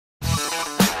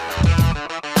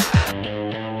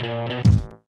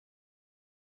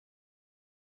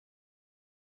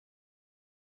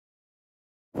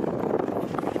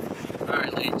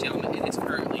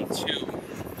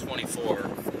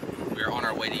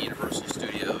Universal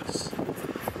Studios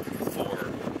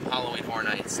for Halloween Horror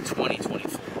Nights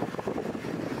 2024.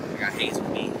 I got Haze with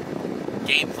me.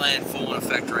 Game plan full in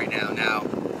effect right now. Now,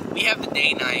 we have the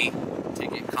day-night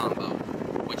ticket combo,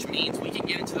 which means we can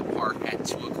get into the park at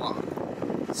 2 o'clock.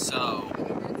 So,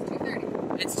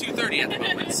 it's 2:30 at the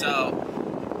moment, so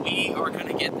we are going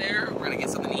to get there, we're going to get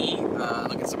something to eat,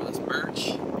 look at some of this merch,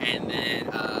 and then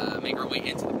make our way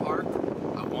into the park.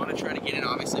 I want to try to get in,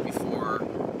 obviously, before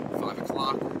 5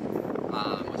 o'clock,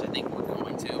 which I think we're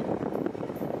going to.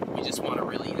 We just want to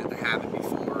really eat at the Habit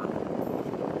before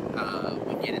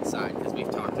we get inside, because we've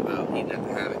talked about eating at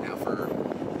the Habit now for,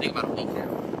 I think, about a week now.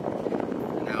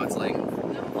 And now it's like...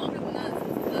 No, longer than that,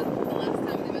 the last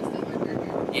time we missed it, my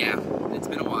burger. Yeah, it's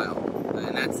been a while.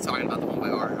 And that's talking about the one by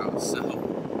our house, so...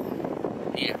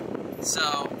 Yeah.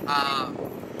 So,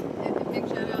 Big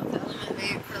shout out to Element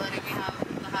Vape for letting me have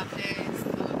the half days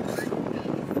of work,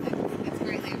 because it's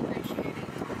greatly appreciated.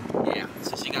 Yeah,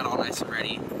 so she got all nice and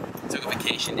ready. Took a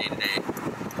vacation day today.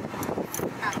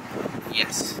 Happy.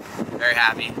 Yes, very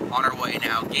happy. On our way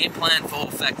now. Game plan full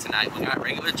effect tonight. We got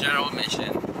regular general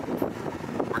admission.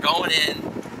 We're going in.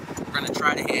 We're going to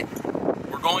try to hit.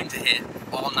 We're going to hit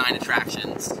all 9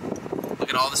 attractions. Look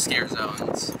at all the scare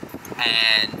zones.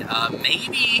 And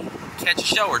maybe catch a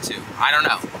show or two. I don't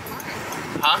know.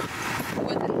 Huh?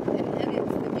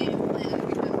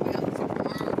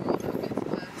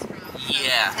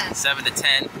 Yeah, 7 to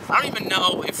 10. I don't even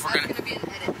know if we're gonna be an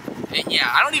edit. Yeah,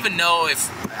 I don't even know if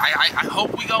I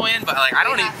hope we go in, but like I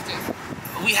don't even.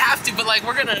 We have to, but like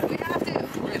we're gonna. We have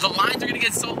to. The lines are gonna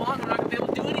get so long, we're not gonna be able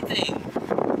to do anything.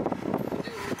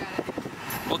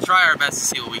 We'll try our best to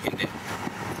see what we can do,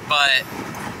 but.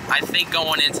 I think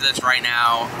going into this right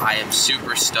now, I am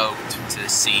super stoked to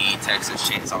see Texas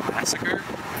Chainsaw Massacre.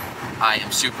 I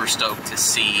am super stoked to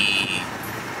see,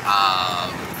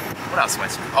 what else am I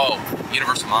super? Oh,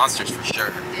 Universal Monsters for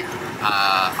sure.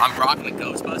 I'm rocking a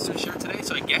Ghostbusters shirt today,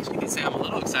 so I guess you can say I'm a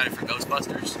little excited for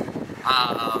Ghostbusters.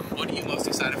 What are you most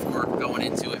excited for going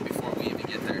into it before we even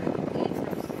get there?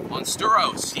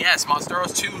 Monsteros, yes,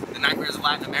 Monsteros 2, The Nightmares of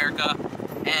Latin America,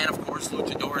 and of course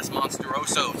Luchadores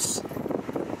Monsterosos.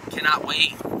 Cannot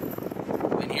wait.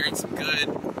 Been hearing some good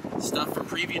stuff from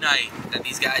preview night that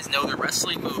these guys know their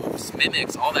wrestling moves,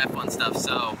 mimics, all that fun stuff.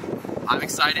 So I'm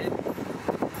excited.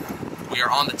 We are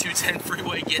on the 210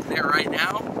 freeway getting there right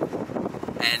now,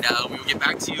 and we will get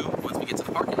back to you once we get to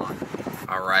the parking lot.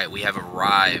 All right, we have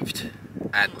arrived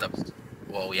at the.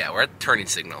 Well, yeah, we're at the turning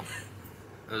signal.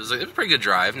 It was a pretty good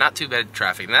drive, not too bad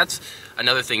traffic, and that's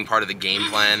another thing, part of the game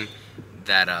plan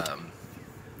that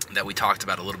that we talked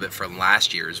about a little bit from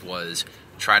last year's was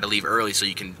try to leave early so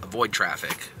you can avoid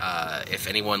traffic. If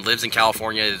anyone lives in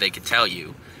California, they could tell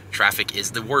you traffic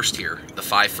is the worst here. The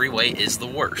 5 freeway is the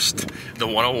worst. The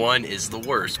 101 is the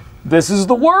worst. This is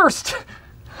the worst.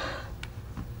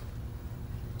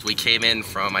 We came in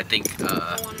from, I think,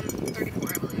 134,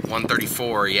 I believe.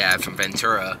 134, yeah, from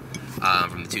Ventura,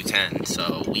 from the 210.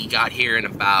 So we got here in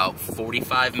about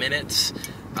 45 minutes.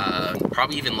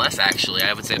 Probably even less, actually.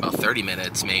 I would say about 30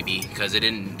 minutes maybe, because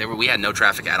we had no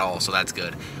traffic at all, so that's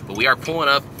good. But we are pulling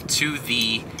up to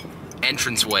the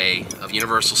entranceway of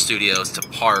Universal Studios to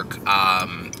park,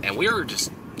 and we're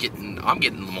just I'm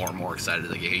getting more and more excited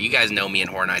to get here. You guys know me and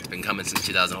Horror Nights been coming since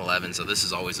 2011, so this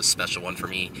is always a special one for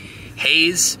me.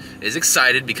 Haze is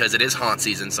excited because it is haunt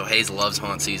season, so Haze loves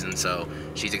haunt season, so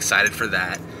she's excited for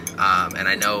that. And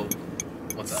I know.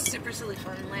 What's up? Super Silly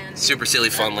Fun Land. Super Silly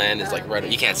Fun Land is like right.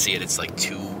 You can't see it. It's like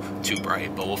too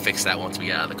bright, but we'll fix that once we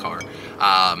get out of the car.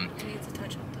 It needs a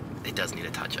touch up. It does need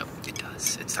a touch up. It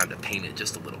does. It's time to paint it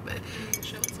just a little bit.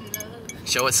 Show it some love.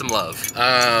 Show it some love.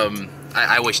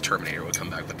 I wish Terminator would come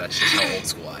back, but that's just how old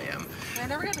school I am. I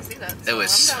never got to see that. So it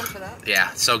was. I'm down for that.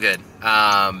 Yeah, so good.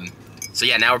 So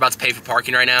yeah, now we're about to pay for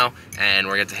parking right now, and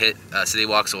we're going to hit City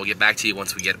Walk. So we'll get back to you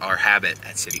once we get our Habit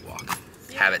at City Walk.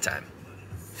 Yeah. Habit time.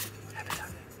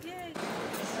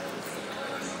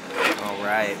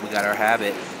 Alright, we got our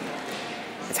Habit.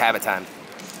 It's Habit time.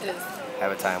 It is.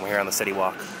 Habit time. We're here on the City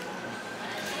Walk.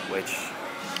 Which,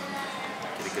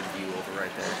 get a good view over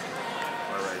right there.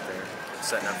 Or right there.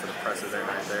 Setting up for the presser there,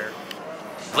 right there.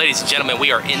 Ladies and gentlemen,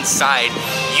 we are inside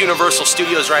Universal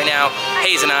Studios right now.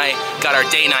 Haze and I got our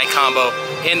day-night combo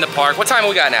in the park. What time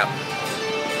we got now?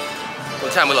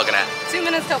 What time are we looking at? 2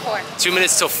 minutes till 4. 2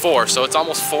 minutes till 4, so it's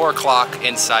almost 4 o'clock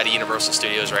inside of Universal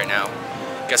Studios right now.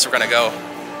 Guess we're gonna go.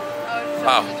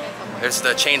 Oh, there's the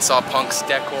Chainsaw Punks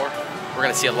decor. We're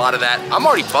gonna see a lot of that. I'm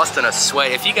already busting a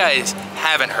sweat. If you guys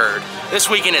haven't heard, this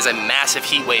weekend is a massive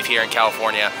heat wave here in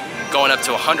California, going up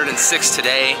to 106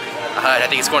 today. I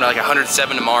think it's going to like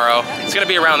 107 tomorrow. It's going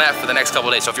to be around that for the next couple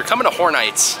of days. So if you're coming to Horror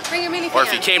Nights, bring a minifan. or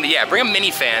if you came to, yeah, bring a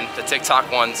minifan, the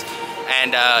TikTok ones,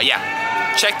 and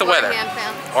yeah, check the weather. Hand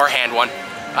fan. Or hand one.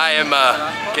 I am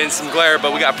getting some glare,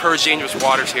 but we got Purge Dangerous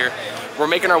Waters here. We're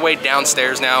making our way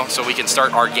downstairs now so we can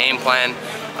start our game plan.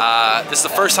 This is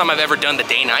the first time I've ever done the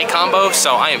day-night combo,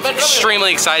 so I am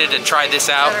extremely excited to try this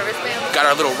out. Got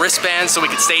our little wristbands so we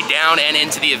can stay down and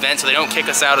into the event so they don't kick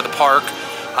us out of the park.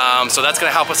 So that's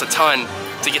gonna help us a ton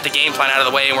to get the game plan out of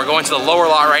the way. And we're going to the lower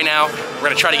lot right now. We're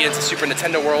gonna try to get into Super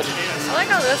Nintendo World. I like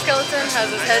how this skeleton has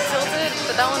his head tilted,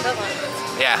 but that one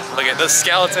doesn't. Yeah, look at those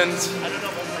skeletons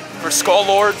for Skull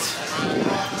Lords.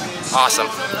 Awesome.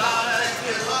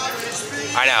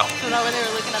 I know. So that when they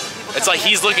were looking at the people. It's like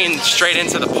he's looking straight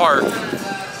into the park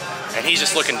and he's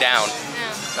just looking down.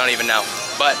 Yeah. I don't even know.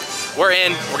 But we're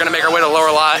in, we're gonna make our way to the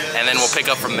lower lot and then we'll pick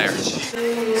up from there.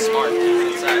 Smart.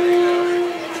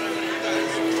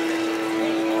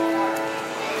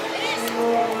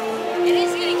 It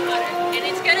is getting hotter, and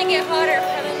it's gonna get hotter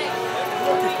for the next.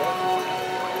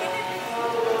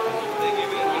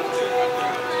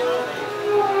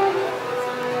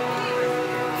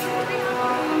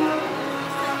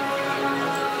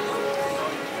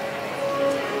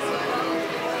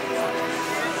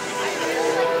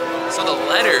 So the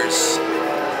letters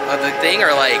of the thing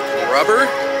are like rubber.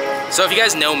 So if you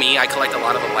guys know me, I collect a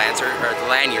lot of the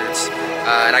lanyards.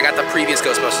 And I got the previous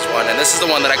Ghostbusters one, and this is the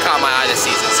one that I caught my eye this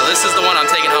season. So this is the one I'm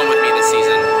taking home with me this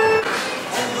season.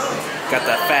 Got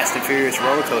that Fast and Furious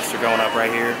roller coaster going up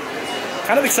right here.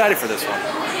 Kind of excited for this one.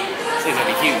 This thing's gonna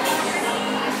be huge.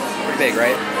 Pretty big,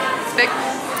 right? It's big.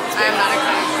 I am not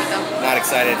excited for it though. Not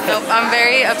excited. Nope. I'm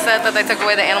very upset that they took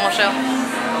away the animal show.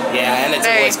 Yeah, and it's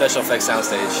a special effects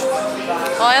soundstage.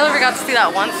 Well, I only got to see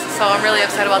that once, so I'm really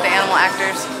upset about the animal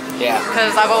actors. Yeah.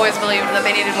 Because I've always believed that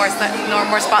they needed more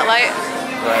spotlight.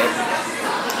 Right.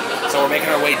 So we're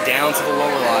making our way down to the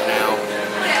lower lot now.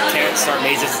 Can't start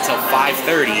mazes until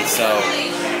 5:30, so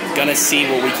gonna see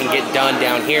what we can get done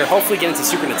down here. Hopefully get into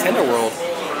Super Nintendo World.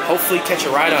 Hopefully catch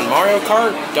a ride on Mario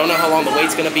Kart. Don't know how long the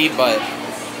wait's gonna be, but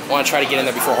want to try to get in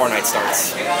there before Horror Night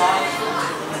starts.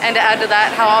 And to add to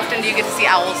that, how often do you get to see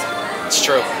owls? It's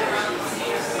true.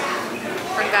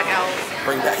 Bring back owls.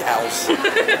 Bring back owls.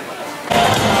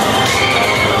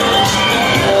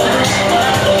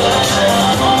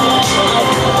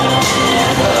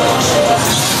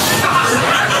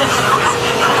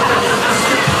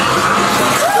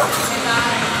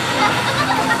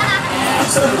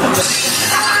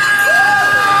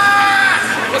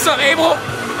 What's up, Abel?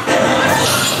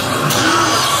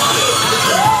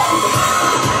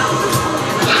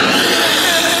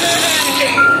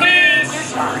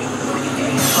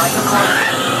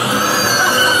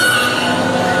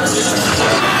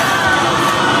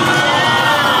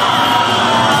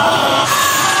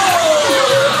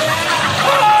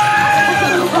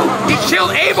 He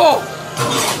killed Abel!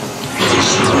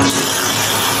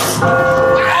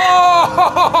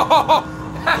 Oh!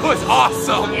 That was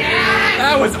awesome!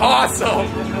 That was awesome!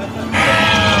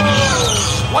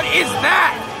 What is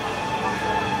that?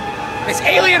 It's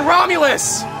Alien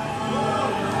Romulus!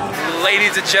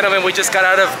 Ladies and gentlemen, we just got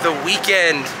out of the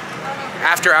weekend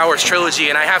After Hours trilogy,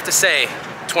 and I have to say,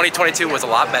 2022 was a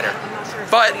lot better.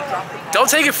 But don't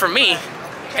take it from me.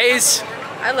 Haze.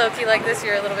 I low-key like this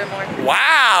year a little bit more.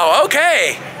 Wow,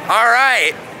 okay. All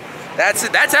right.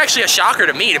 That's actually a shocker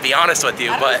to me, to be honest with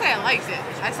you. I didn't say I liked it.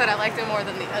 I said I liked it more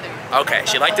than the other year. Okay,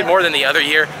 she liked it more than the other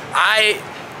year. I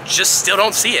just still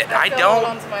don't see it. I don't.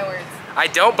 Hold on to my words. I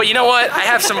don't, but you know what? I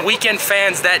have some weekend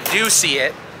fans that do see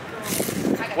it.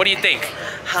 What do you think,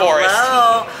 Forrest?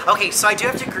 Hello. Okay, so I do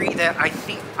have to agree that I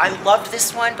think I loved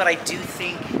this one, but I do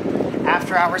think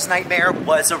After Hours Nightmare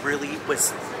was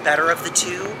better of the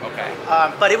two. Okay.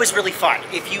 But it was really fun.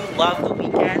 If you love The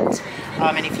Weeknd,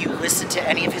 and if you listen to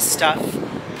any of his stuff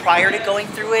prior to going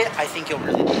through it, I think you'll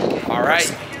really like it. All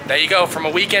right. There you go, from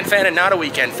a Weeknd fan and not a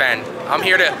Weeknd fan. I'm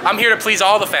here to please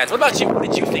all the fans. What about you? What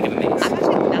did you think of the Maze? I'm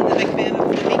actually not the big fan of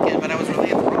The Weeknd, but I was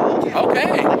really enthralled.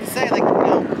 Okay. Like I say, like, you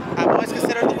know, I've always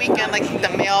considered The Weeknd like the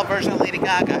male version of Lady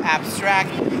Gaga,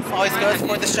 abstract, always goes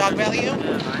for the shock value.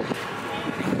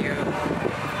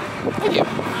 Thank you.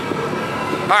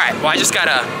 All right, well, I just got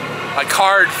a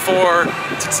card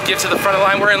to give to the front of the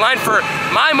line. We're in line for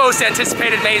my most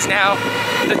anticipated maze now,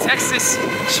 the Texas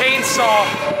Chainsaw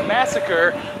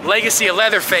Massacre Legacy of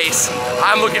Leatherface.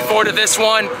 I'm looking forward to this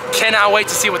one. Cannot wait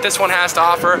to see what this one has to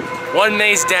offer. One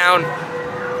maze down.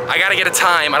 I gotta get a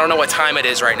time. I don't know what time it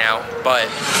is right now, but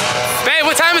babe,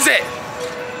 what time is it?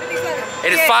 57.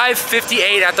 It is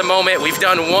 5:58 at the moment. We've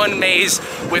done one maze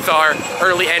with our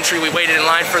early entry. We waited in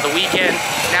line for the weekend.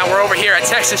 Now we're over here at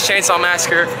Texas Chainsaw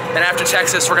Massacre. Then after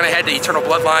Texas, we're gonna head to Eternal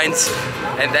Bloodlines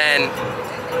and then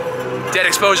Dead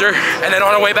Exposure, and then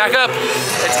on our way back up.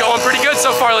 It's going pretty good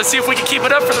so far. Let's see if we can keep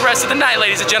it up for the rest of the night,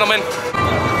 ladies and gentlemen.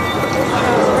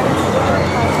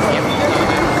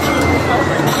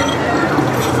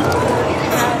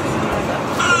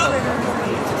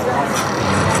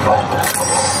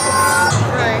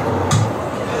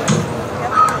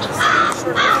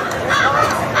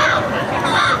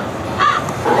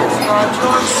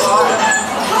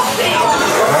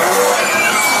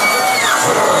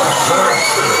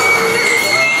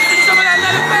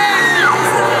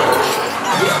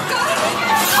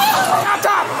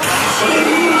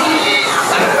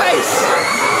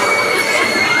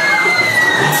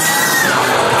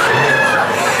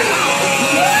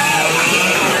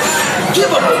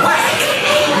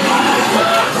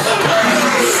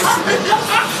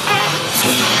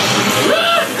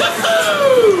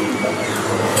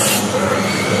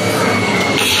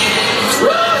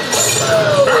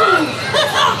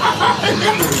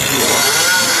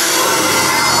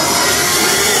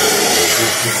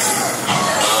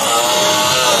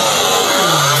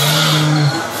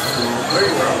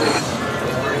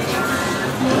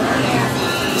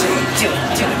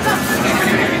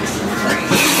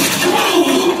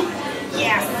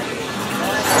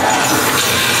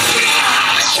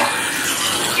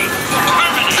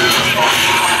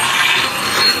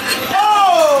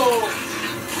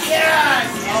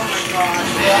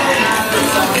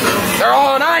 They're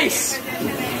all on ice. There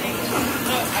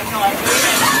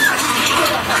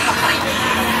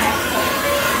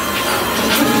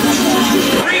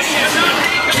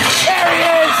he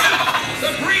is.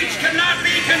 The breach cannot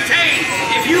be contained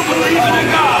if you believe in a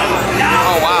God.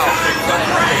 Oh wow.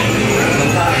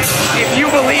 If you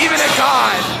believe in a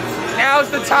God, now's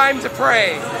the time to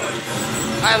pray.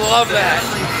 I love that.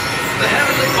 The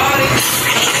heavenly body.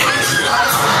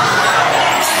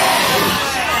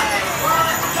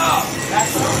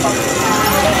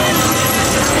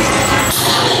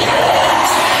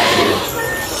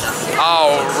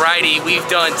 Alrighty, we've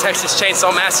done Texas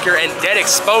Chainsaw Massacre and Dead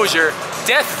Exposure.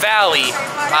 Death Valley,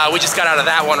 we just got out of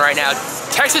that one right now.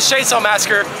 Texas Chainsaw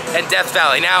Massacre and Death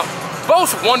Valley. Now,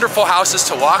 both wonderful houses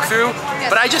to walk through,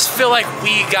 but I just feel like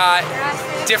we got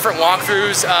different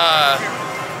walkthroughs.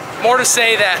 More to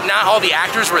say that not all the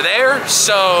actors were there,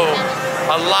 so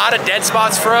a lot of dead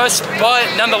spots for us, but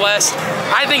nonetheless,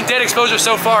 I think Dead Exposure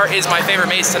so far is my favorite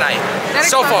maze tonight.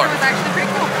 So far. was actually pretty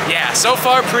cool. Yeah, so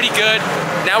far pretty good.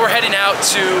 Now we're heading out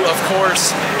to, of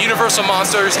course, Universal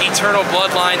Monsters, Eternal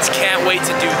Bloodlines. Can't wait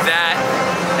to do that.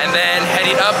 And then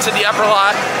heading up to the upper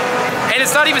lot. And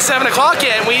it's not even 7 o'clock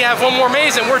yet, and we have one more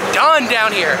maze, and we're done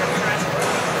down here.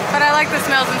 But I like the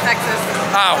smells in Texas.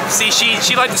 Oh, see,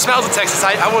 she liked the smells of Texas.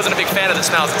 I wasn't a big fan of the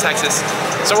smells of Texas.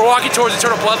 So we're walking towards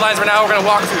Eternal Bloodlines right now. We're gonna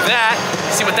walk through that,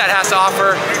 see what that has to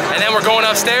offer. And then we're going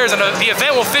upstairs, and the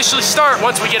event will officially start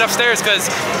once we get upstairs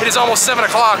because it is almost 7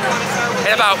 o'clock.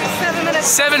 In about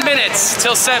 7 minutes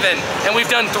till 7. And we've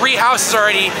done 3 houses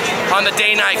already on the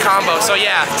day-night combo. So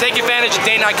yeah, take advantage of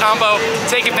day-night combo.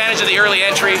 Take advantage of the early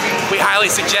entry. We highly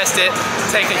suggest it.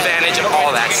 Take advantage of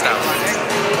all that stuff.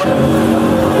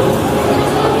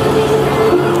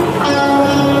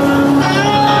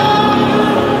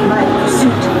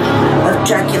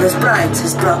 Dracula's brides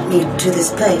has brought me to this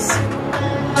place.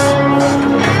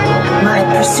 My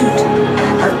pursuit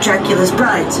of Dracula's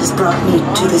brides has brought me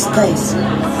to this place.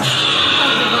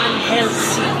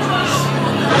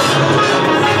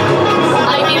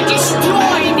 I will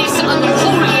destroy this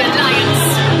unholy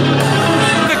alliance.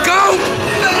 The goat!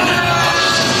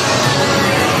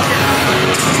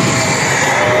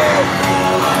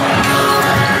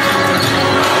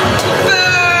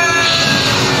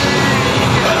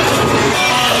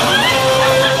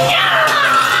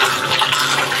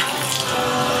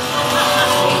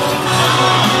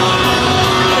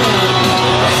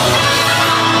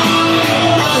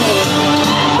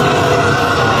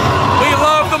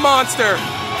 Monster.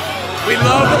 We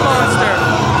love the monster.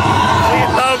 We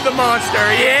love the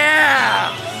monster. Yeah!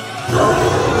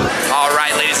 All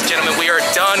right, ladies and gentlemen, we are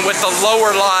done with the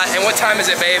lower lot. And what time is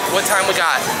it, babe? What time we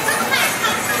got?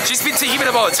 She's been keeping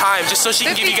up all the time just so she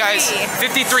can give you guys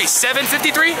 53.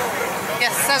 7:53?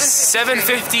 Yes,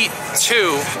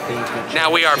 7:52.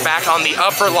 Now we are back on the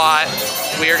upper lot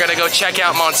We are gonna go check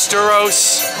out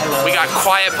Monsteros. We got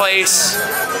Quiet Place.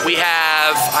 We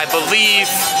have, I believe,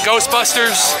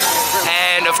 Ghostbusters,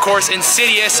 and of course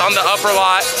Insidious on the upper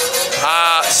lot.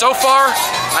 So far,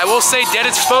 I will say Dead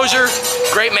Exposure,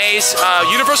 great maze.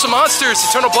 Universal Monsters,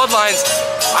 Eternal Bloodlines.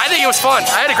 I think it was fun.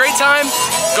 I had a great time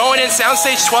going in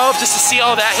Soundstage 12 just to see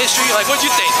all that history. Like, what'd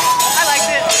you think? I liked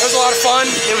it. It was a lot of fun.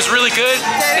 It was really good.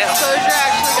 Dead Exposure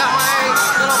actually got my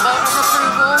little vote of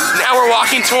approval. Now we're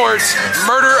walking towards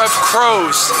Murder of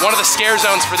Crows, one of the scare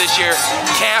zones for this year.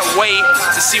 Can't wait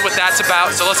to see what that's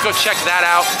about. So let's go check that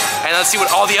out, and let's see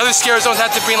what all the other scare zones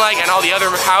have to bring like, and all the other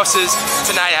houses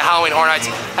tonight at Halloween Horror Nights.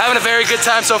 Having a very good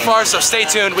time so far, so stay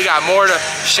tuned. We got more to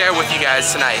share with you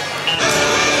guys tonight.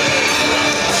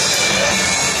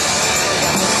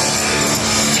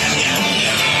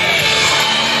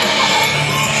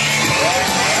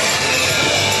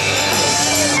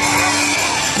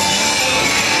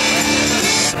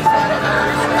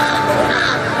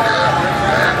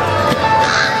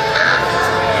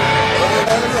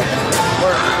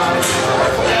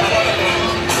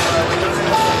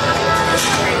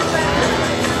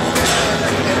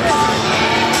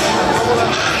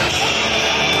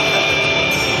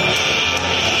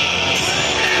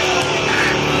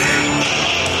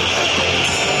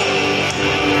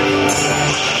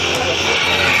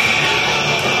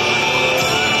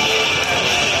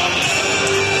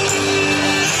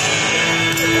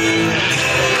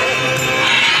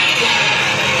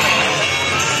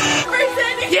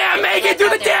 Do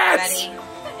the dance!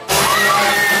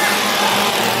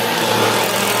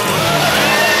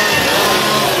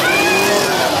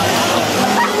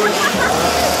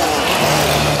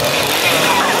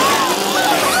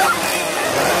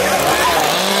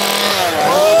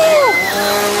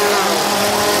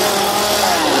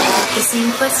 The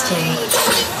same question.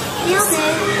 Nailed it.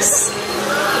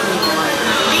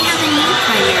 They have a new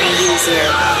primary user.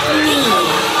 Me.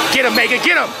 Get him, Megan,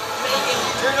 get him!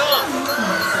 Turn on.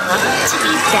 To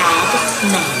be bad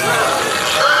men.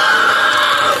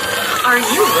 Are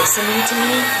you listening to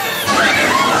me?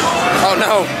 Oh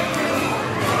no.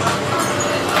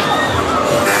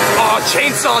 Oh,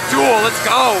 chainsaw duel, let's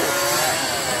go.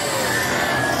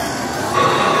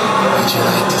 Would you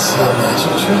like to see a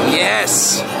magic trick?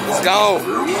 Yes, let's go.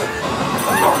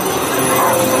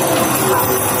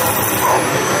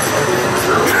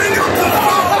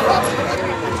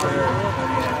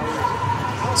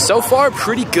 So far,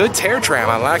 pretty good Terror Tram.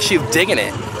 I'm actually digging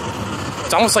it.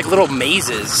 It's almost like little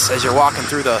mazes as you're walking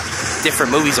through the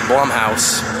different movies of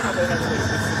Blumhouse.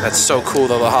 That's so cool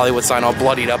though, the Hollywood sign all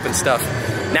bloodied up and stuff.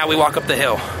 Now we walk up the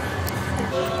hill.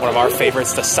 One of our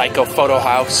favorites, the Psycho Photo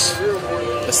House.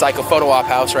 The Psycho Photo Op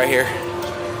House right here.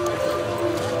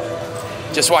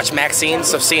 Just watched Maxine,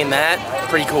 so seeing that,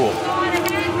 pretty cool.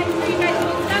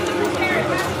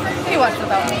 You watched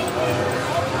Without Me.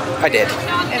 I did.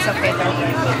 It's okay though.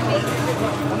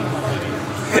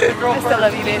 I still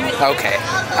love you, baby. Okay,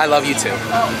 I love you too.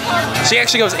 She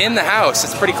actually goes in the house.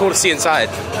 It's pretty cool to see inside.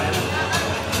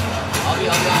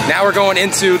 Now we're going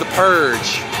into The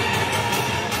Purge.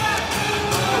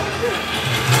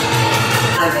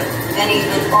 Any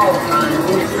and all crimes,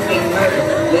 including murder,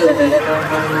 will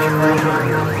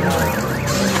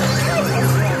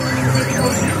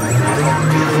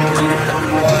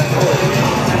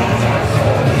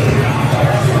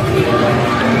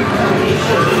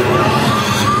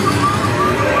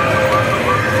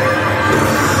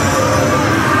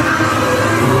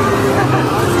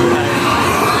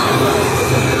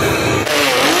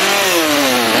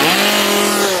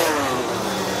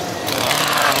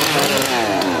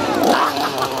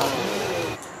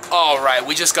Alright,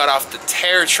 we just got off the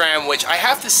Terror Tram, which I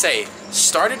have to say,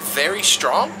 started very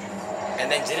strong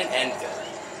and then didn't end good.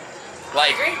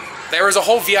 Like, there was a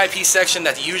whole VIP section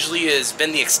that usually has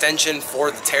been the extension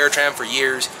for the Terror Tram for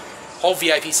years. Whole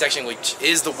VIP section, which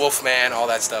is the Wolfman, all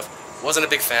that stuff. Wasn't a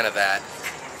big fan of that,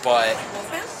 but...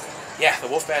 Wolfman? Yeah, the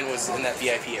Wolfman was in that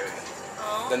VIP area.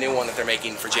 Oh. The new one that they're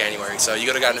making for January, so you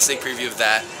could have gotten a sneak preview of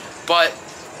that. But,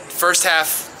 first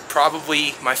half,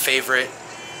 probably my favorite.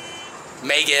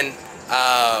 Megan,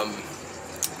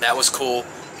 that was cool.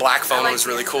 Black Phone was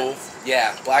really cool.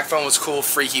 Yeah, Black Phone was cool.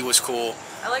 Freaky was cool.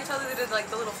 I liked how they did like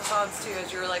the little facades too,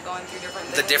 as you were like going through different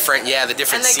things. The different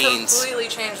scenes. And they completely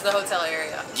changed the hotel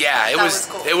area. Yeah, it was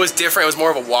cool. It was different. It was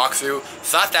more of a walkthrough.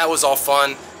 Thought that was all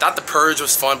fun. Thought the Purge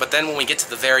was fun, but then when we get to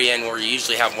the very end, where you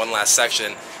usually have one last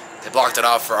section, they blocked it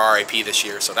off for RIP this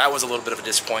year, so that was a little bit of a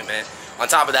disappointment. On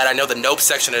top of that, I know the Nope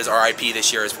section is RIP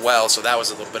this year as well, so that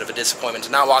was a little bit of a disappointment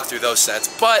to not walk through those sets.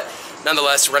 But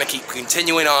nonetheless, we're going to keep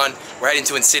continuing on. We're heading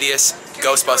to Insidious,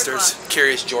 Ghostbusters,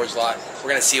 Curious George Lot. We're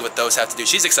gonna see what those have to do.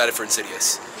 She's excited for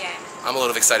Insidious. Yeah. I'm a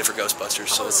little excited for Ghostbusters,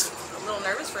 so it's A little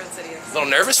nervous for Insidious. a little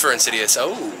nervous for Insidious.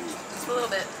 Oh. Just a little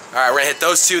bit. All right, we're gonna hit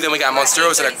those two. Then we got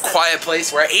Monsteros in a quiet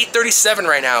place. We're at 8:37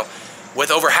 right now,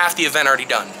 with over half the event already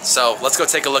done. So let's go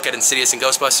take a look at Insidious and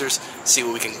Ghostbusters, see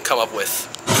what we can come up with.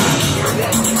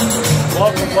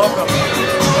 Welcome,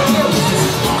 welcome.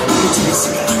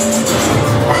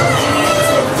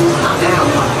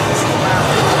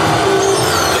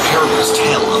 The perilous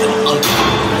tale of an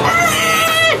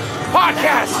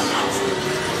Podcast!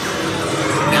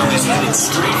 now is headed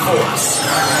straight for us.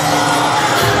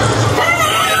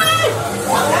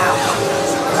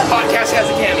 Podcast has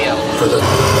a cameo. For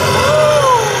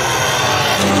the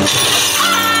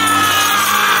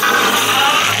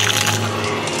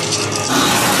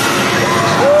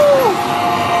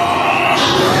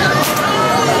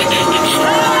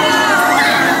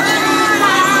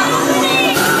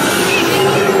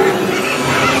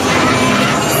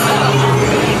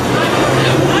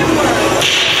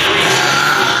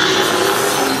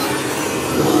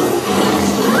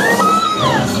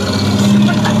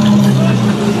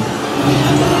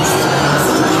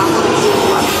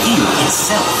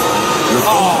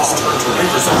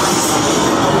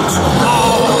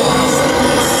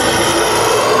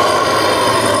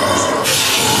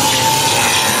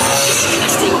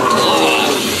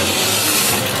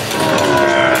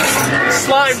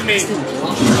Slimed me.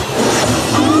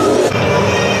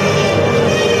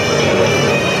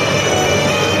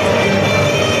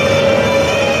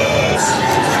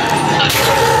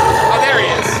 Oh, there he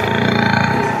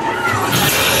is.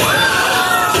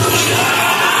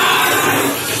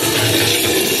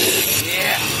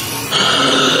 Yeah.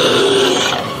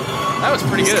 That was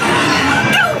pretty good.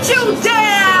 Don't you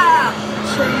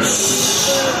dare!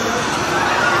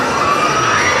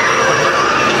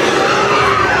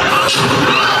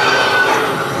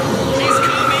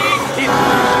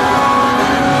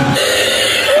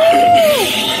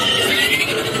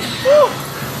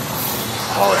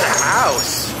 Oh, it's a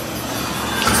house.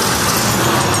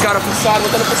 It's got a facade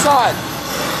within a facade.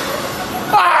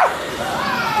 Ah!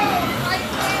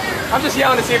 I'm just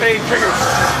yelling to see if anything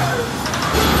triggers.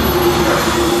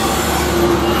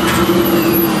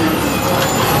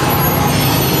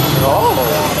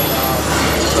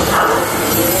 Oh.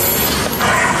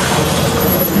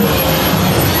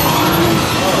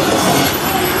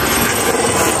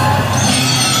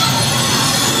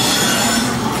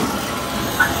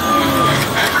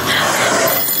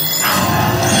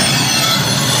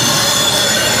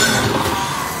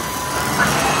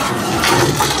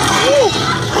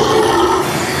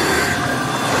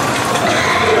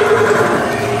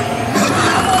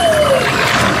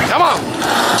 Come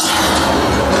on.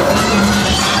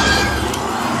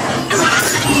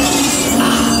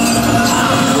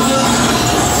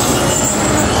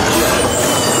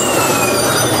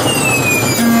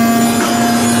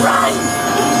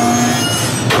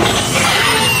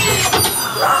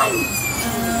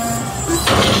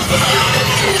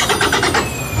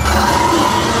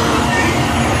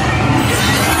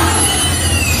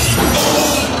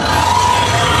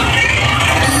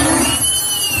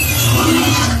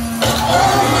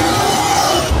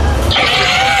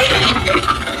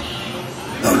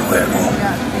 No luego.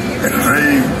 El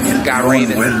rey y el Got peón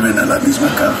Raven. vuelven a la misma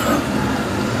caja.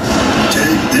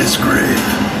 Take this grave.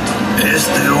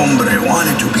 Este hombre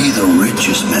wanted to be the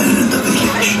richest man in the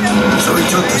village, so he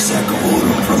took the sack of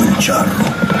oro from El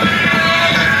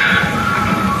Charro.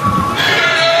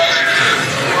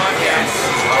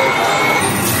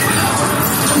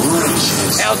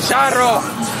 El Charro.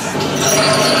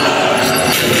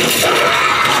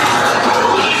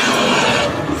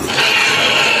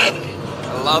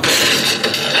 I love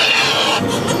it.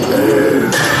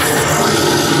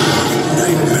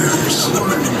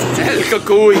 El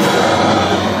Cucuy.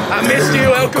 I missed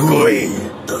you, El Cucuy.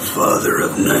 The father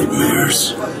of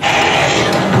nightmares.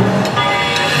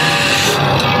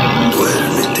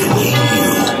 Duérmete,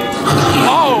 niño.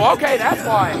 Oh, okay, that's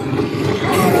why.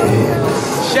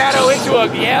 Shadow into a,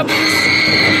 yep.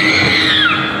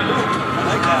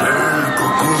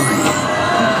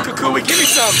 Cucuy, give me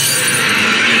some.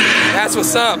 That's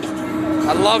what's up.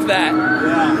 I love that.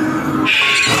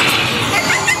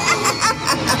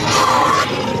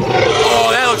 Oh,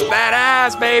 that looks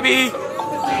badass, baby.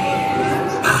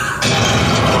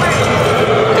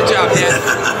 Good job,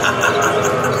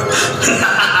 Dad.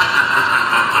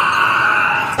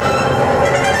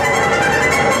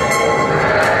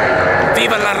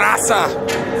 Viva la raza.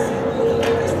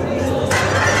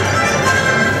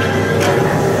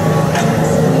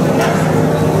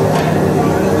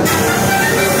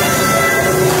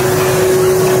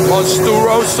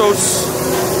 Monstruosos.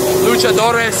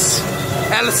 Luchadores.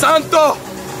 El Santo.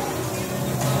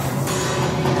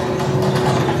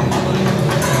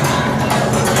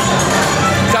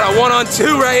 Got a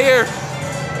 1-on-2 right here.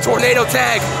 Tornado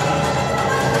tag.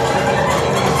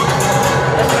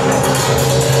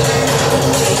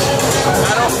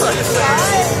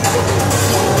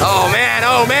 Oh man,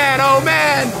 oh man, oh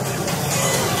man.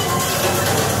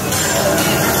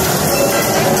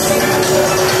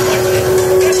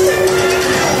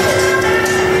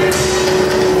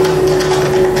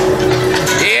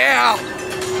 Yeah.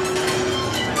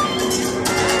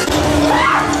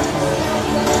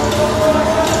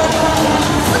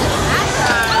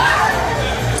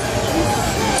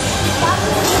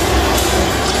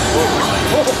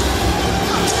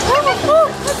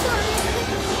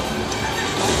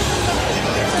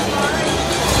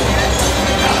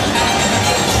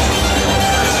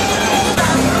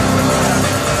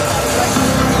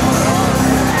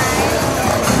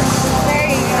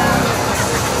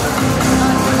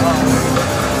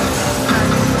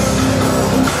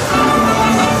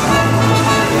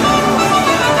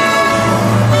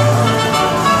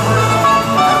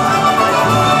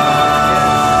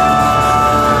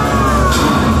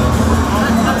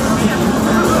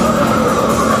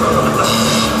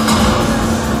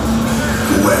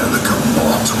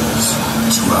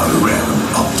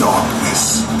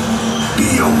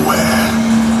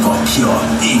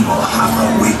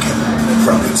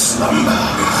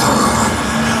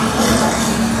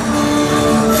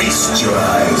 Feast your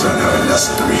eyes on our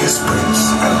illustrious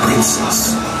prince and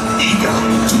princess, eager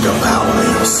to devour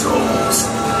your souls.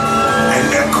 And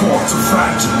their court of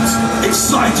phantoms,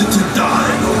 excited to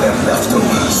dine on their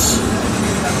leftovers.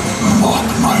 Mark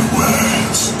my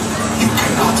words, you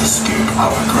cannot escape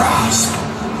our grasp.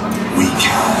 We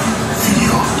can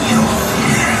feel your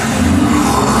fear.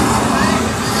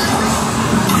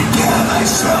 Prepare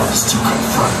thyself to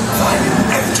confront thine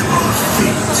inevitable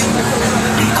fate,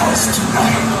 because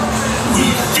tonight we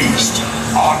feast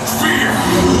on fear.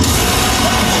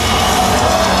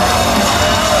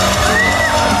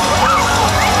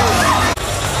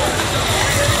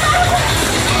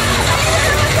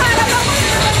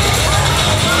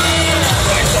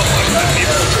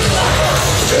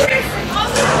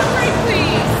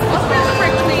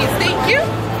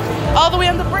 All the way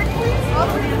on the break, please. All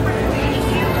the way on the break, please.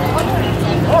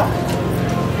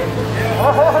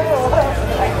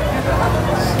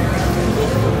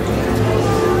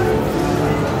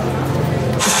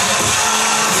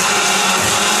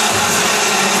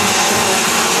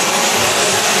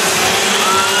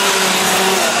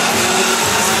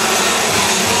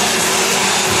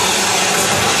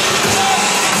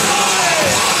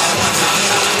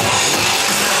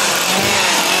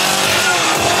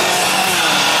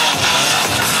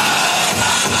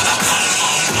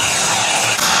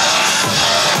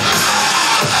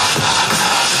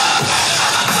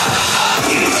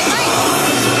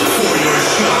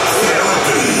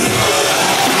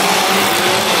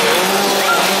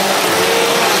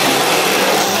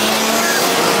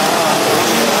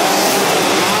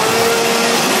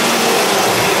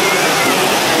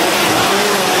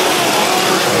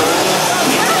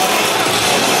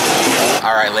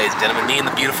 Ladies and gentlemen, me and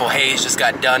the beautiful Haze just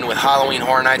got done with Halloween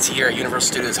Horror Nights here at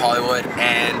Universal Studios Hollywood,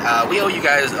 and we owe you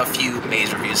guys a few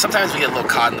maze reviews. Sometimes we get a little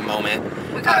caught in the moment.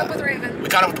 We caught up with Raven. We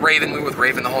caught up with Raven. We were with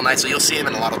Raven the whole night, so you'll see him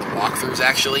in a lot of the walkthroughs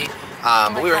actually.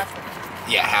 But we were,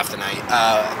 yeah, half the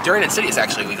night. During Insidious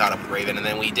actually, we caught up with Raven, and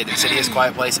then we did Insidious,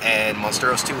 Quiet Place, and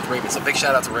Monsteros 2 with Raven. So big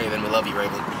shout out to Raven. We love you,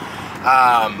 Raven.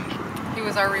 He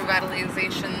was our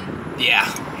revitalization. Yeah,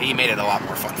 he made it a lot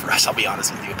more fun for us, I'll be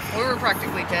honest with you. We were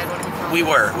practically dead when we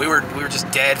found We were just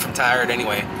dead from tired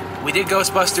anyway. We did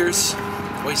Ghostbusters.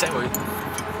 What do you say?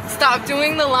 Stop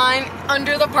doing the line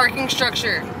under the parking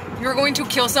structure. You're going to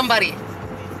kill somebody.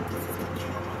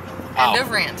 End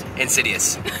of rant.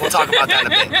 Insidious. We'll talk about that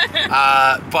in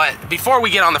a bit. But before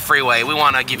we get on the freeway, we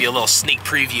want to give you a little sneak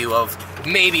preview of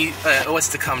maybe what's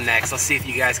to come next. Let's see if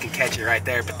you guys can catch it right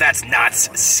there. But that's Knott's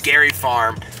Scary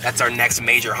Farm. That's our next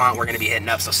major haunt we're going to be hitting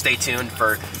up. So stay tuned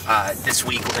for this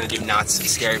week. We're going to do Knott's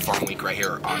Scary Farm week right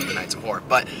here on the Nights of Horror.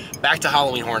 But back to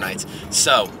Halloween Horror Nights.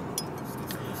 So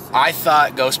I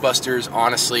thought Ghostbusters,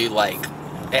 honestly, like,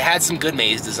 it had some good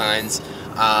maze designs.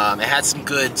 It had some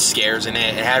good scares in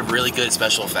it. It had really good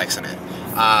special effects in it.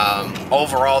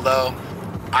 Overall, though,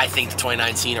 I think the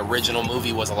 2019 original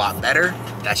movie was a lot better.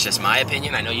 That's just my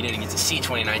opinion. I know you didn't get to see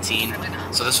 2019,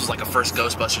 so this was like a first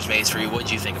Ghostbusters maze for you. What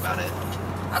did you think about it?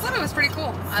 I thought it was pretty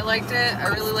cool. I liked it. I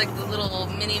really liked the little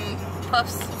mini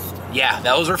puffs. Yeah,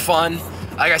 those were fun.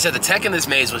 like I said, the tech in this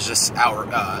maze was just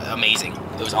amazing.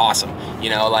 It was awesome. You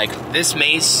know, like this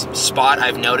maze spot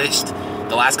I've noticed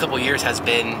the last couple years has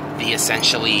been the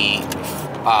essentially,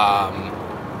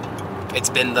 it's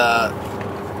been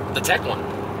the tech one.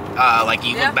 Like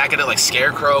you look back at it, like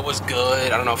Scarecrow was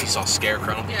good. I don't know if you saw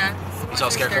Scarecrow. Yeah. You saw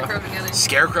Scarecrow? Together.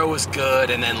 Scarecrow was good,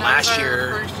 and then last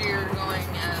year. First year going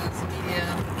as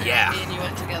media. Yeah. Me and you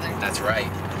went together. That's right.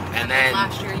 And then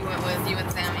last year you went with you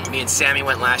and Sammy. Me and Sammy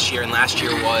went last year, and last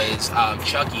year was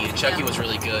Chucky. And Chucky was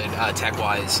really good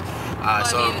tech-wise. Well,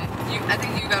 I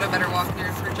think you got a better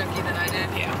walkthrough for Chucky than I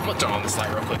did. Yeah, I'm gonna turn on this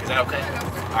light real quick. Is that okay?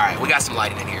 All right, we got some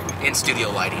lighting in here,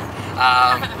 in-studio lighting.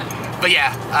 But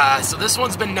yeah, so this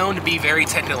one's been known to be very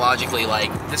technologically,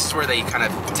 like, this is where they kind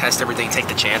of test everything, take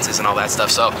the chances and all that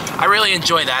stuff. So I really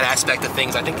enjoy that aspect of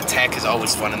things. I think the tech is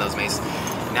always fun in those mazes.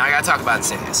 Now I gotta talk about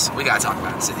Insidious. We gotta talk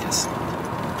about Insidious.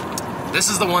 This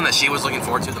is the one that she was looking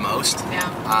forward to the most. Yeah.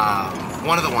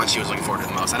 One of the ones she was looking forward to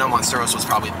the most. I know Monsteros was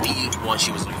probably the one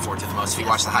she was looking forward to the most if you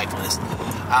watch the hype list.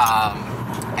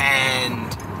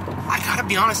 And I gotta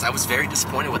be honest, I was very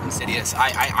disappointed with Insidious.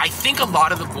 I think a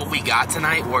lot of what we got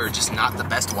tonight were just not the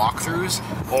best walkthroughs,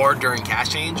 or during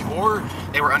cast change, or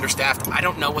they were understaffed. I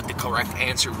don't know what the correct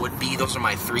answer would be. Those are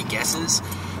my 3 guesses,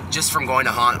 just from going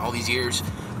to Haunt all these years.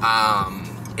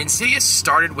 Insidious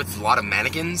started with a lot of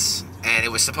mannequins, and it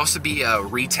was supposed to be a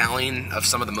retelling of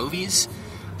some of the movies.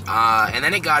 And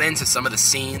then it got into some of the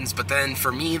scenes, but then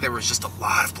for me, there was just a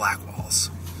lot of black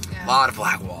walls. Yeah. A lot of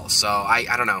black walls. So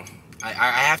I don't know. I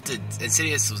have to.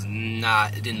 Insidious did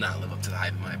not live up to the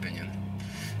hype, in my opinion.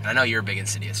 And I know you're a big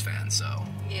Insidious fan, so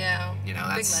yeah, you know,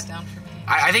 that's big letdown for me.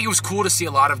 I think it was cool to see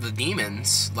a lot of the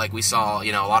demons, like we saw,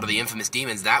 you know, a lot of the infamous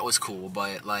demons. That was cool,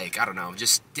 but like I don't know,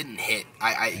 just didn't hit.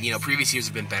 You know, previous years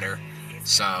have been better,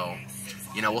 so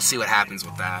you know, we'll see what happens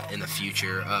with that in the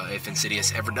future if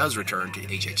Insidious ever does return to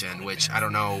HHN, which I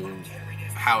don't know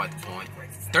how at the point.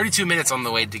 32 minutes on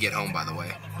the way to get home, by the way,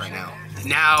 right now.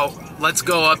 Now, let's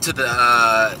go up to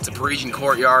the to Parisian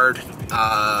Courtyard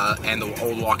and the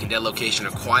old Walking Dead location,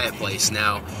 A Quiet Place.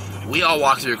 Now, we all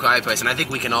walked through A Quiet Place, and I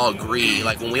think we can all agree,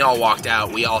 like when we all walked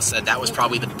out, we all said that was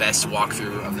probably the best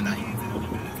walkthrough of the night.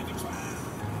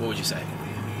 What would you say?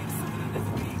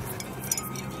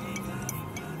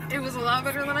 It was a lot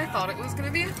better than I thought it was going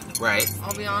to be. Right.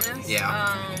 I'll be honest.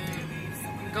 Yeah.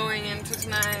 Going into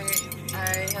tonight,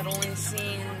 I had only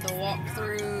seen the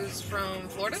walkthroughs from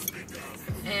Florida,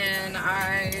 and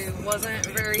I wasn't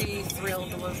very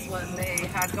thrilled with what they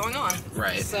had going on.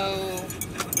 Right. So,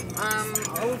 I'm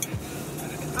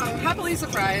happily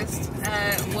surprised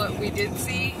at what we did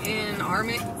see in our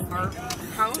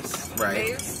house.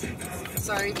 Right. Maze.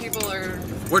 Sorry, people are...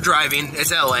 We're driving.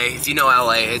 It's LA. If you know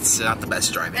LA, it's not the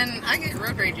best driving. And I get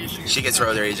road rage issues. She gets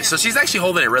road rage issues. So she's actually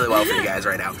holding it really well for you guys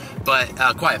right now. But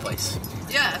Quiet Place.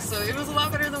 Yeah, so it was a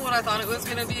lot better than what I thought it was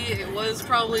going to be. It was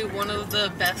probably one of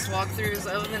the best walkthroughs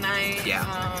of the night. Yeah.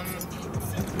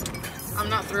 I'm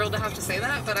not thrilled to have to say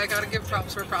that, but I got to give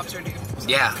props where props are due. So.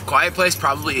 Yeah, Quiet Place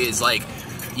probably is like,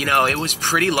 you know, it was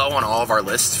pretty low on all of our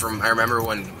lists from, I remember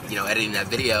when, you know, editing that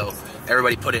video,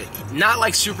 everybody put it, not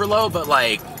like super low, but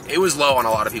like, it was low on a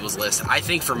lot of people's lists. I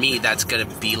think for me, that's going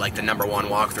to be like the #1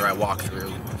 walkthrough I walk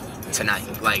through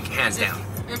tonight, like hands down.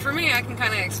 And for me, I can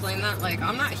kind of explain that. Like,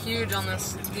 I'm not huge on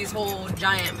these whole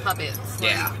giant puppets. Like,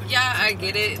 yeah. Yeah, I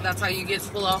get it. That's how you get to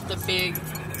pull off the big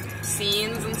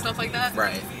scenes and stuff like that.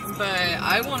 Right. But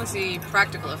I want to see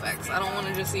practical effects. I don't want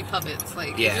to just see puppets.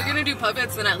 Like, yeah. If you're going to do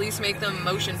puppets, then at least make them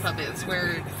motion puppets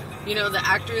where, you know, the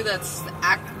actor that's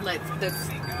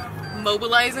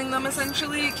mobilizing them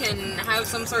essentially can have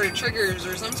some sort of triggers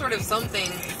or some sort of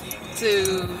something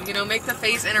to, you know, make the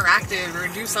face interactive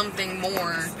or do something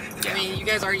more. Yeah. I mean, you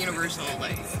guys are Universal,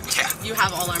 like, yeah. You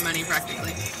have all our money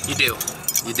practically. You do.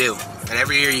 And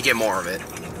every year you get more of it.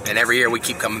 And every year we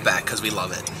keep coming back because we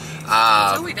love it.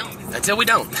 Until we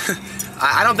don't.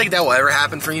 I don't think that will ever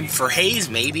happen for you. For Haze,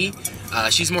 maybe.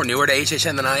 She's more newer to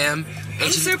HHN than I am.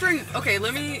 Okay,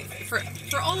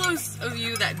 for all those of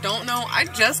you that don't know, I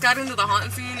just got into the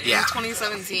haunt scene in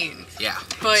 2017. Yeah,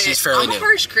 but she's fairly new. I'm a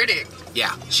harsh critic.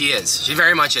 Yeah, she is. She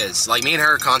very much is. Like, me and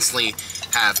her constantly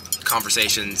have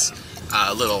conversations,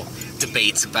 little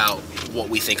debates about what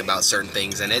we think about certain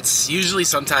things, and it's usually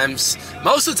sometimes,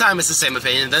 most of the time it's the same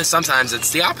opinion, then sometimes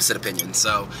it's the opposite opinion.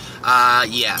 So,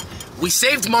 yeah. We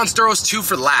saved Monsteros 2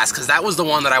 for last because that was the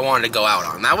one that I wanted to go out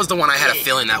on. That was the one I had a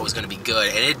feeling that was going to be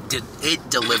good, and it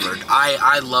delivered.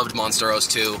 I loved Monsteros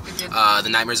 2, The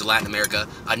Nightmares of Latin America.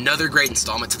 Another great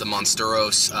installment to the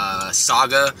Monsteros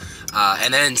saga,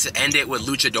 and then to end it with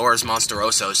Luchadores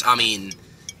Monsterosos. I mean,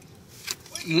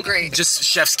 Great. Just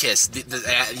chef's kiss.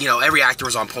 You know, every actor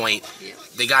was on point. Yeah.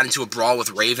 They got into a brawl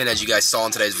with Raven, as you guys saw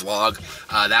in today's vlog.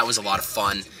 That was a lot of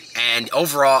fun. And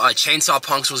overall, Chainsaw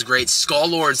Punks was great. Skull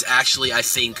Lords actually, I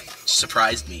think,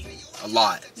 surprised me a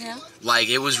lot. Yeah. Like,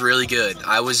 it was really good.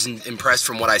 I was impressed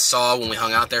from what I saw when we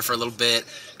hung out there for a little bit.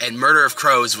 And Murder of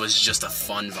Crows was just a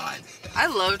fun vibe. I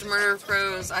loved Murder of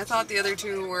Crows. I thought the other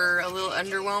two were a little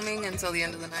underwhelming until the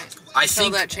end of the night. I until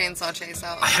think that chainsaw chase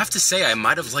out. I have to say, I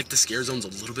might have liked the scare zones a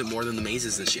little bit more than the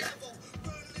mazes this year.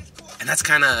 And that's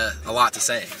kind of a lot to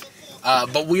say.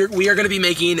 But we are going to be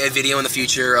making a video in the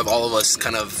future of all of us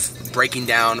kind of breaking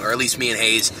down, or at least me and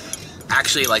Haze,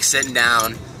 actually like sitting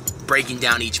down, breaking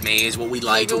down each maze, what we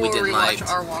liked, what we didn't like.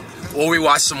 Our walkthrough. We'll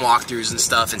rewatch some walkthroughs and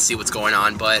stuff and see what's going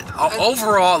on. But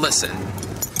overall, listen,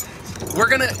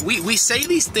 we say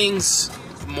these things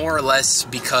more or less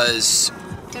because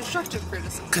constructive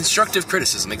criticism. Constructive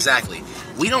criticism, exactly.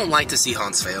 We don't like to see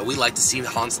haunts fail. We like to see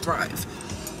haunts thrive.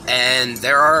 And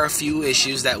there are a few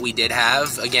issues that we did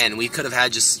have. Again, we could have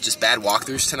had just bad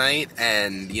walkthroughs tonight,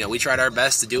 and you know, we tried our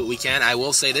best to do what we can. I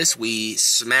will say this: we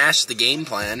smashed the game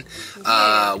plan.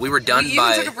 We were done we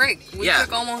by. We took a break. We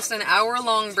took almost an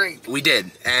hour-long break. We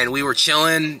did, and we were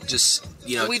chilling. Just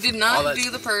we did not do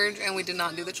the Purge, and we did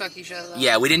not do the Chucky show. Though.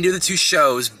 Yeah, we didn't do the 2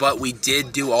 shows, but we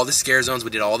did do all the scare zones.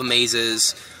 We did all the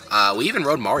mazes. We even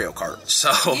rode Mario Kart,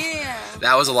 so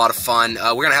that was a lot of fun.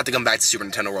 We're going to have to come back to Super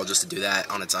Nintendo World just to do that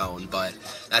on its own, but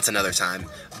that's another time.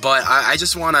 But I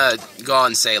just want to go out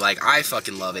and say, like, I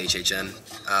fucking love HHN.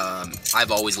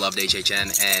 I've always loved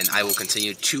HHN, and I will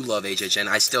continue to love HHN.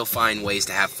 I still find ways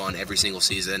to have fun every single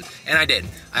season, and I did.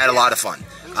 I had a lot of fun.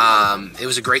 It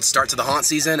was a great start to the haunt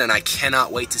season, and I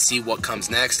cannot wait to see what comes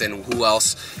next and who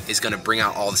else is going to bring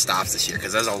out all the stops this year,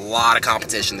 because there's a lot of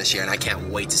competition this year, and I can't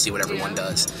wait to see what everyone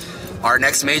does. Our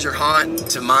next major haunt,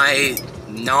 to my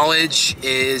knowledge,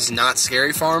 is not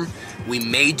Scary Farm. We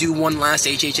may do one last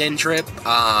HHN trip,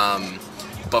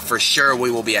 but for sure we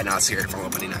will be at Not Scary Farm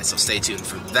opening night, so stay tuned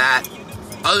for that.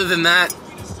 Other than that,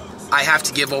 I have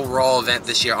to give overall event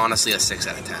this year, honestly, a 6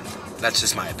 out of 10. That's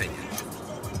just my opinion.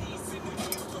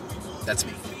 That's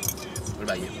me. What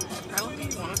about you? I would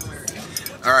be one of American.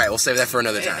 Alright, we'll save that for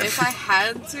another time. If I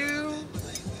had to,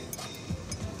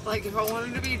 like, if I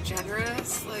wanted to be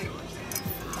generous, like...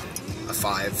 A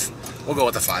 5. We'll go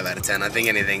with a 5 out of 10. I think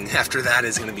anything after that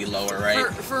is going to be lower, right?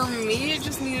 For me, it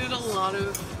just needed a lot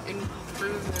of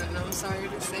improvement, and I'm sorry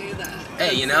to say that.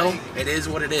 Hey, you know, it is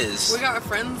what it is. We got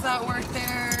friends that work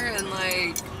there, and,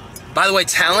 like... By the way,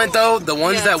 talent, though, the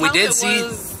ones that we did see...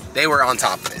 They were on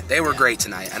top of it. They were great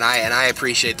tonight, and I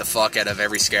appreciate the fuck out of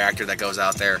every scare actor that goes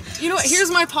out there. You know what?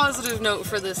 Here's my positive note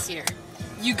for this year.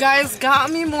 You guys got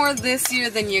me more this year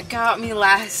than you got me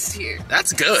last year.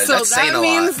 That's good. So that's saying a lot.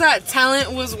 that means that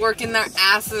talent was working their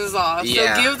asses off.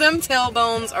 Yeah. So give them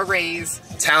tailbones a raise.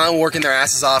 Talent working their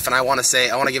asses off, and I want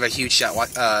to give a huge shout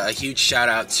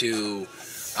out to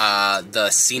the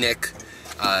scenic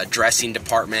dressing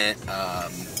department.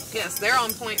 Yes, they're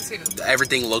on point too.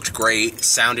 Everything looked great,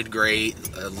 sounded great,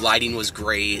 lighting was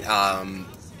great.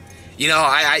 You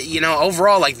know,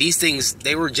 overall, like, these things,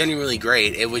 they were genuinely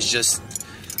great. It was just,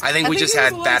 I think we just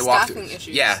had bad walkthroughs.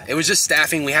 Yeah, it was just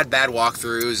staffing. We had bad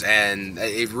walkthroughs, and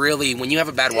it really, when you have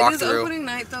a bad walkthrough. It is opening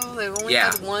night, though. They've only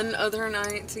had one other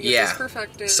night to get this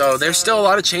perfected. So there's still a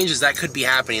lot of changes that could be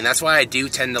happening. That's why I do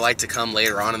tend to like to come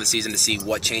later on in the season to see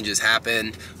what changes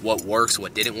happened, what works,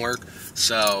 what didn't work.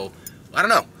 So, I don't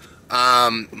know.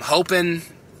 I'm hoping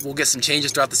we'll get some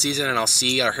changes throughout the season, and I'll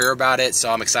see or hear about it,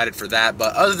 so I'm excited for that.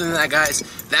 But other than that, guys,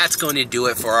 that's going to do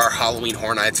it for our Halloween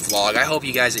Horror Nights vlog. I hope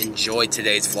you guys enjoyed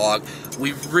today's vlog.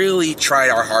 We really tried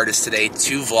our hardest today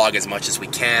to vlog as much as we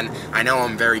can. I know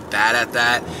I'm very bad at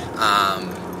that,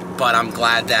 but I'm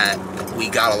glad that we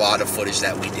got a lot of footage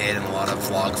that we did and a lot of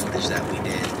vlog footage that we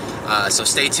did. So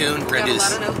stay tuned. We're gonna do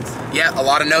this. Yeah, a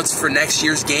lot of notes for next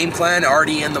year's game plan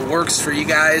already in the works for you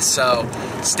guys. So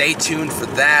stay tuned for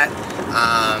that.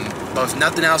 But if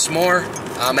nothing else more,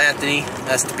 I'm Anthony.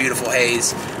 That's the beautiful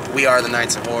Haze. We are the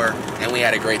Knights of Horror, and we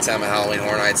had a great time at Halloween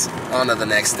Horror Nights. On to the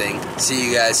next thing. See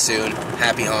you guys soon.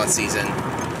 Happy haunt season.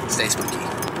 Stay spooky.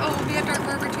 Oh, we'll be at Dark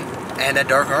Harbor too. And at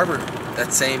Dark Harbor.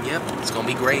 That same. Yep. It's gonna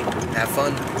be great. Have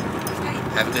fun. Okay.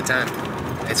 Have a good time.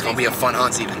 It's gonna be a fun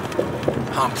haunt season.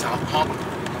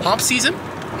 Haunt season?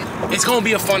 It's gonna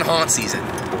be a fun haunt season.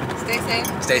 Stay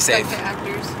safe. Stay safe. Respect the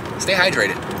actors. Stay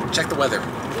hydrated. Check the weather.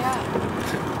 Yeah.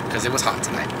 Because it was hot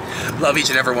tonight. Love each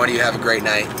and every one of you. Have a great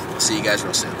night. We'll see you guys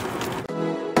real soon.